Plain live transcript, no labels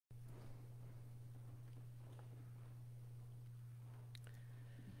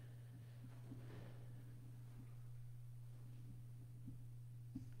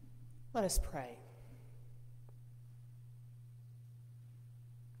Let us pray.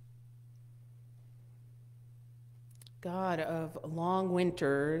 God of long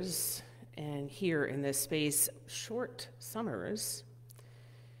winters, and here in this space, short summers,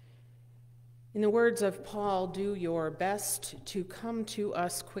 in the words of Paul, do your best to come to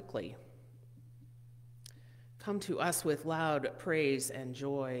us quickly. Come to us with loud praise and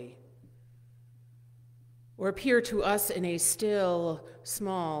joy, or appear to us in a still,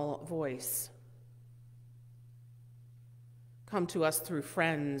 small voice. Come to us through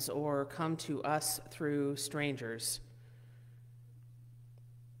friends, or come to us through strangers.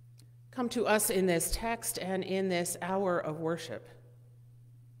 Come to us in this text and in this hour of worship.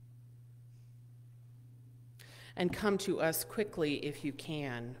 And come to us quickly if you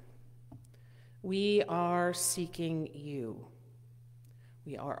can. We are seeking you.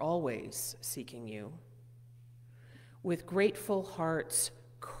 We are always seeking you. With grateful hearts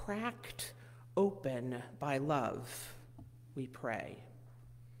cracked open by love, we pray.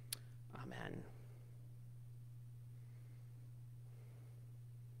 Amen.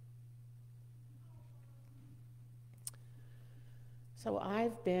 So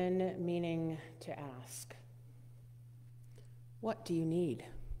I've been meaning to ask, what do you need?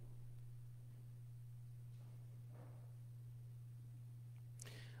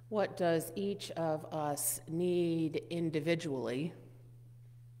 What does each of us need individually?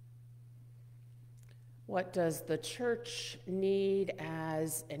 What does the church need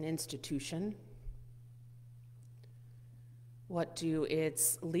as an institution? What do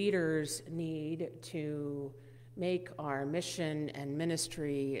its leaders need to make our mission and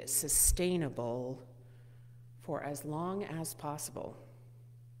ministry sustainable for as long as possible?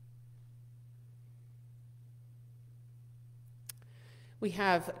 We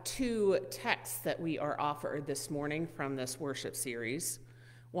have two texts that we are offered this morning from this worship series,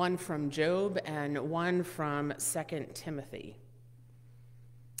 one from Job and one from 2 Timothy.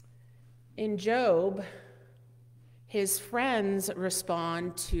 In Job, his friends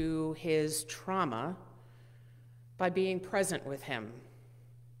respond to his trauma by being present with him.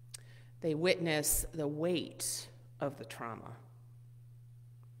 They witness the weight of the trauma.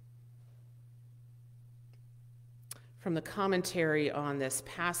 From the commentary on this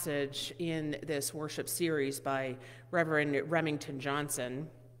passage in this worship series by Reverend Remington Johnson,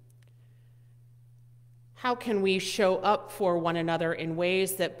 how can we show up for one another in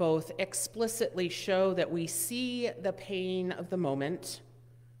ways that both explicitly show that we see the pain of the moment,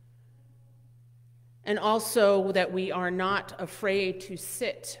 and also that we are not afraid to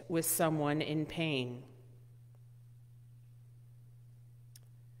sit with someone in pain?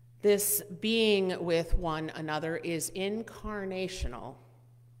 This being with one another is incarnational.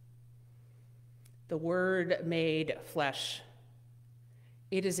 The Word made flesh.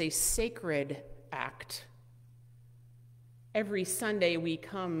 It is a sacred act. Every Sunday we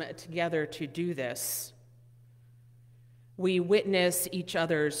come together to do this. We witness each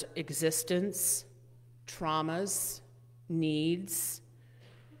other's existence, traumas, needs,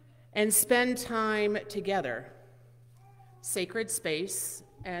 and spend time together, sacred space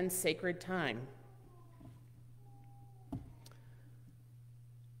and sacred time.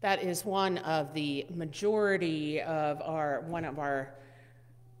 That is one of the majority of one of our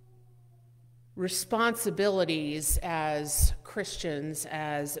responsibilities as Christians,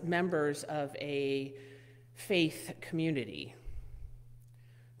 as members of a faith community,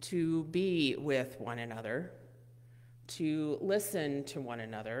 to be with one another, to listen to one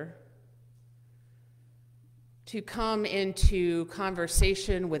another, to come into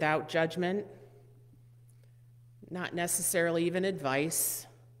conversation without judgment, not necessarily even advice.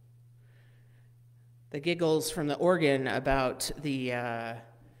 The giggles from the organ about the,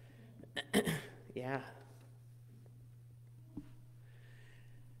 yeah.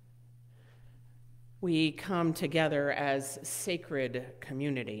 We come together as sacred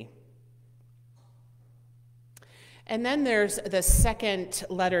community. And then there's the second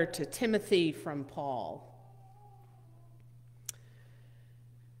letter to Timothy from Paul.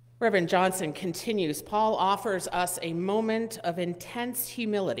 Reverend Johnson continues, Paul offers us a moment of intense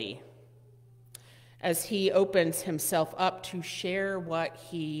humility as he opens himself up to share what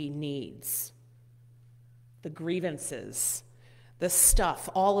he needs. The grievances, the stuff,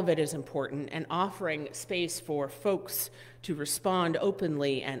 all of it is important, and offering space for folks to respond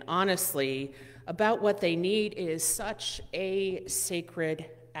openly and honestly about what they need is such a sacred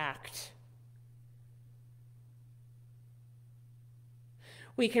act.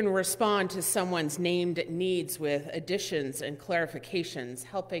 We can respond to someone's named needs with additions and clarifications,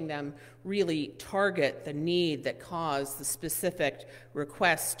 helping them really target the need that caused the specific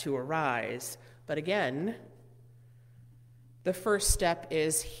request to arise. But again, the first step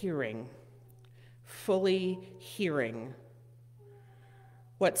is hearing, fully hearing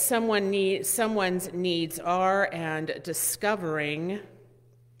what someone's needs are and discovering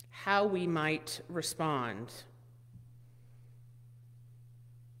how we might respond.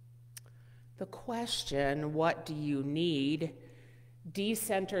 The question, what do you need,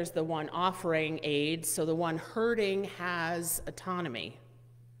 decenters the one offering aid, so the one hurting has autonomy.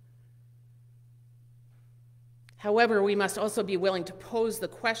 However, we must also be willing to pose the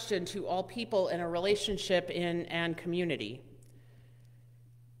question to all people in a relationship and community.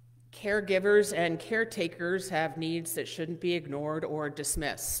 Caregivers and caretakers have needs that shouldn't be ignored or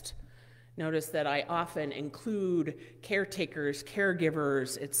dismissed. Notice that I often include caretakers,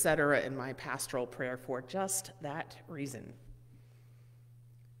 caregivers, etc. in my pastoral prayer for just that reason.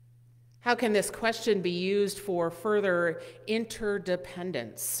 How can this question be used for further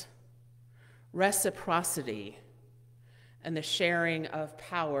interdependence, reciprocity, and the sharing of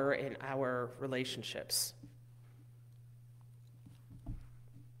power in our relationships?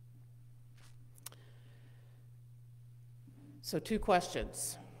 So 2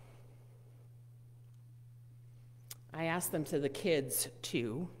 questions. I asked them to the kids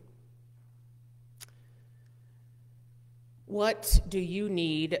too. What do you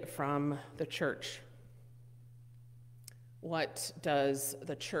need from the church? What does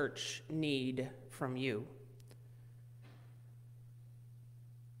the church need from you?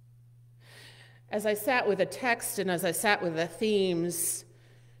 As I sat with the text and as I sat with the themes,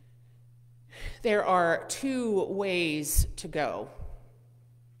 there are 2 ways to go.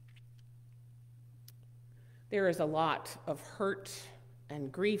 There is a lot of hurt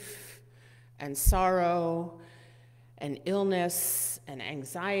and grief and sorrow and illness and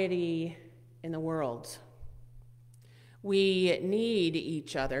anxiety in the world. We need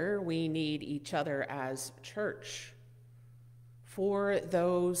each other. We need each other as church for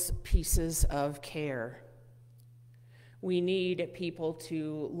those pieces of care. We need people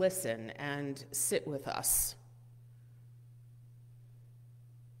to listen and sit with us.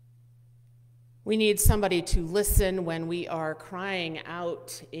 We need somebody to listen when we are crying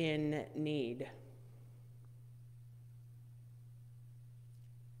out in need.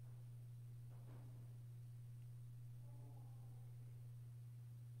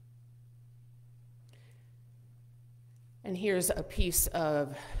 And here's a piece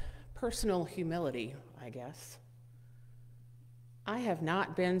of personal humility, I guess. I have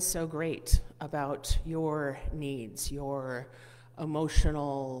not been so great about your needs, your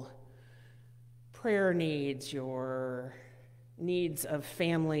emotional prayer needs, your needs of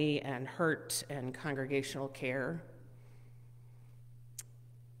family and hurt and congregational care.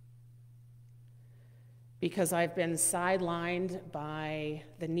 Because I've been sidelined by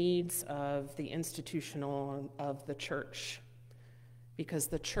the needs of the institutional of the church. Because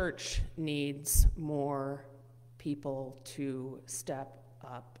the church needs more people to step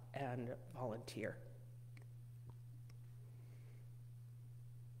up and volunteer.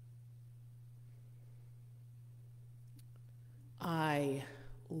 I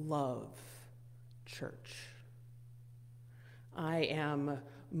love church. I am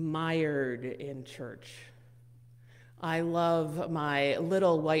mired in church. I love my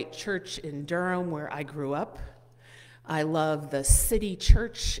little white church in Durham where I grew up. I love the city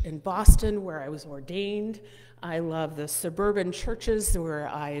church in Boston where I was ordained. I love the suburban churches where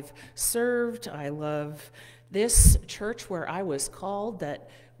I've served. I love this church where I was called,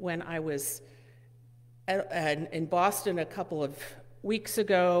 that when I was in Boston a couple of weeks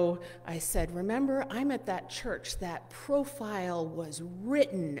ago, I said, remember, I'm at that church. That profile was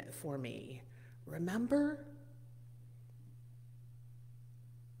written for me. Remember?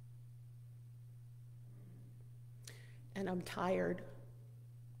 And I'm tired.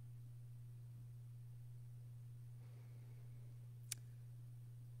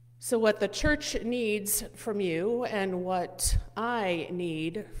 So what the church needs from you and what I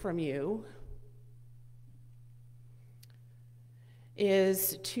need from you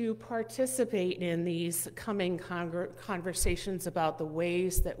is to participate in these coming conversations about the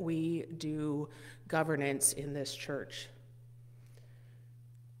ways that we do governance in this church.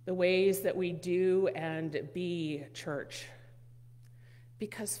 The ways that we do and be church.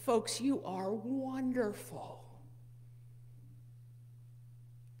 Because folks, you are wonderful.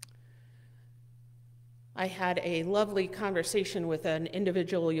 I had a lovely conversation with an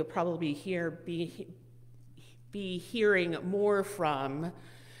individual you'll probably be hearing more from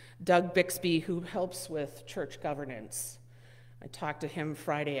Doug Bixby, who helps with church governance. I talked to him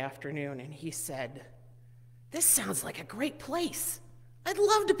Friday afternoon, and he said, "This sounds like a great place. I'd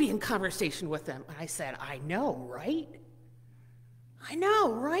love to be in conversation with them." And I said, "I know, right? I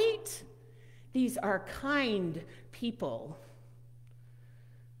know, right?" These are kind people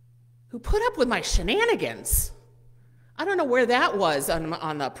who put up with my shenanigans. I don't know where that was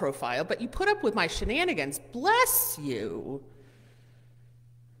on the profile, but you put up with my shenanigans. Bless you.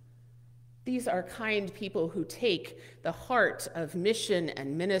 These are kind people who take the heart of mission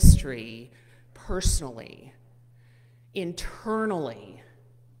and ministry personally, internally.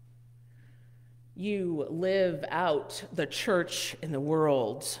 You live out the church in the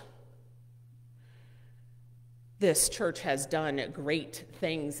world. This church has done great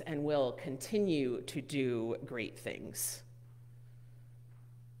things and will continue to do great things.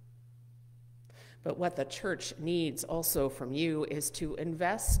 But what the church needs also from you is to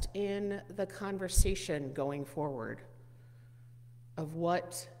invest in the conversation going forward of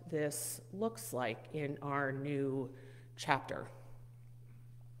what this looks like in our new chapter.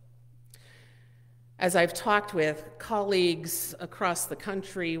 As I've talked with colleagues across the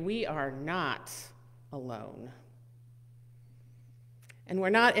country, we are not alone. And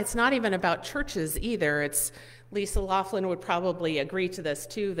it's not even about churches either. Lisa Laughlin would probably agree to this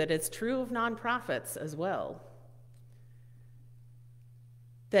too, that it's true of nonprofits as well.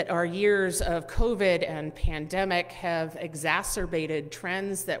 That our years of COVID and pandemic have exacerbated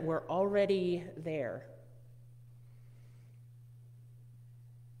trends that were already there.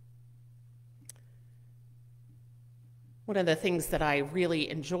 One of the things that I really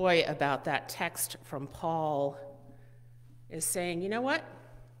enjoy about that text from Paul is saying, you know what?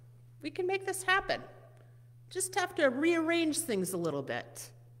 We can make this happen. Just have to rearrange things a little bit.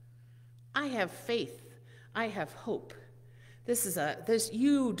 I have faith. I have hope.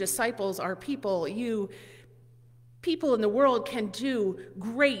 You disciples are people. You people in the world can do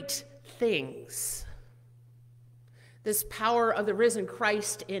great things. This power of the risen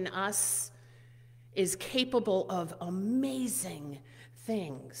Christ in us is capable of amazing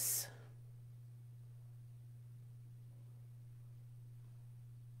things.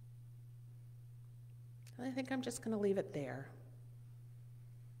 I think I'm just going to leave it there.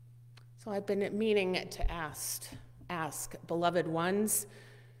 So I've been meaning to ask, beloved ones,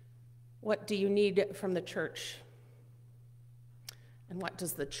 what do you need from the church? And what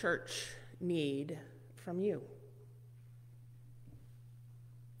does the church need from you?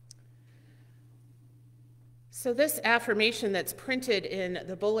 So this affirmation that's printed in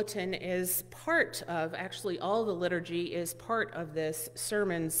the bulletin is part of, actually all the liturgy is part of this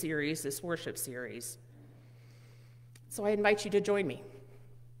sermon series, this worship series. So I invite you to join me.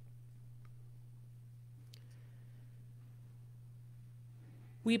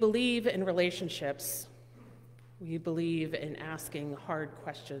 We believe in relationships. We believe in asking hard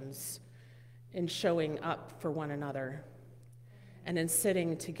questions, in showing up for one another, and in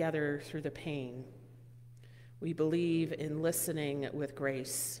sitting together through the pain. We believe in listening with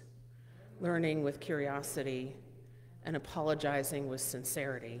grace, learning with curiosity, and apologizing with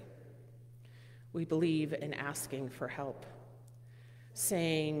sincerity. We believe in asking for help,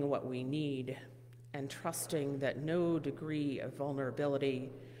 saying what we need, and trusting that no degree of vulnerability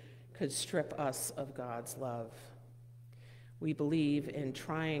could strip us of God's love. We believe in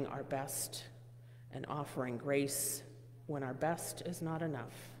trying our best and offering grace when our best is not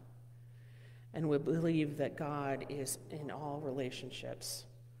enough. And we believe that God is in all relationships,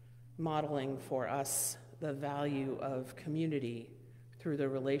 modeling for us the value of community through the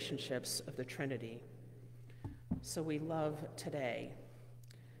relationships of the Trinity. So we love today,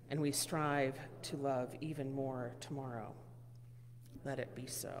 and we strive to love even more tomorrow. Let it be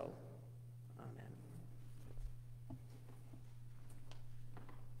so.